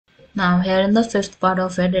Now here in the fifth part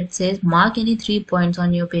of it, it says mark any 3 points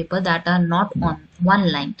on your paper that are not on one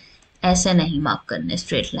line. ऐसे नहीं mark करने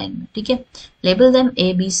straight line में, ठीक है. Label them A,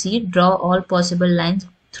 B, C. Draw all possible lines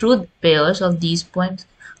through pairs of these points.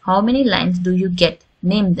 How many lines do you get?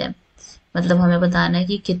 Name them. मतलब हमें बताना है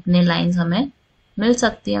कि कितने lines हमें मिल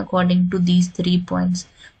सकती हैं according to these 3 points.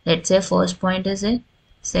 Let's say first point is A,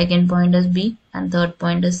 second point is B and third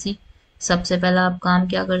point is C. सबसे पहला आप काम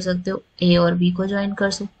क्या कर सकते हो, A और B को ज्वाइन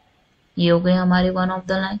कर सो, ये हो गए हमारे one of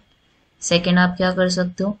the line. Second आप क्या कर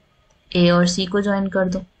सकते हो, ए और सी को ज्वाइन कर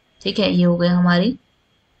दो, ठीक है, ये हो गए हमारी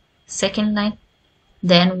second line.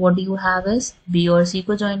 Then what you have is B और सी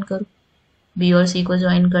को ज्वाइन करो, बी और सी को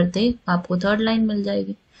ज्वाइन करते आपको थर्ड लाइन मिल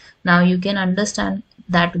जाएगी. Now you can understand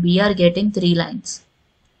that we are getting 3 lines.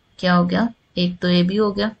 क्या हो गया, एक तो ए बी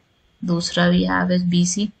हो गया, दूसरा we have is B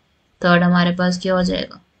C, third हमारे पास क्या हो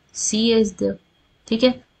जाएगा, सी इज देयर, ठीक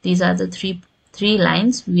है. These are the three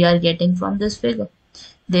lines we are getting from this figure.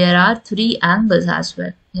 There are 3 angles as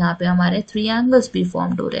well. यहाँ पे हमारे 3 angles भी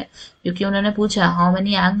formed हो रहे हैं, क्योंकि उन्होंने पूछा how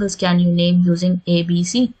many angles can you name using A, B,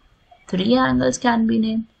 C. 3 angles can be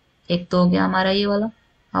named. एक तो हो गया हमारा ये वाला,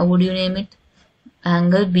 how would you name it?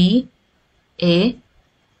 Angle B, A,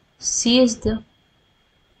 C is there.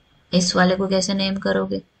 इस वाले को कैसे नेम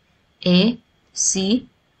करोगे, A, C,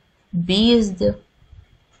 B is there.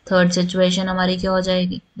 Third situation हमारी क्या हो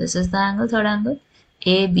जाएगी, this is the angle, third angle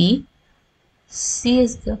A B C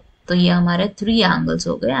is the. तो ये हमारे 3 एंगल्स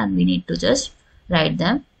हो गए and we need to just write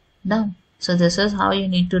them down. So this is how you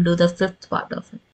need to do the fifth part of it.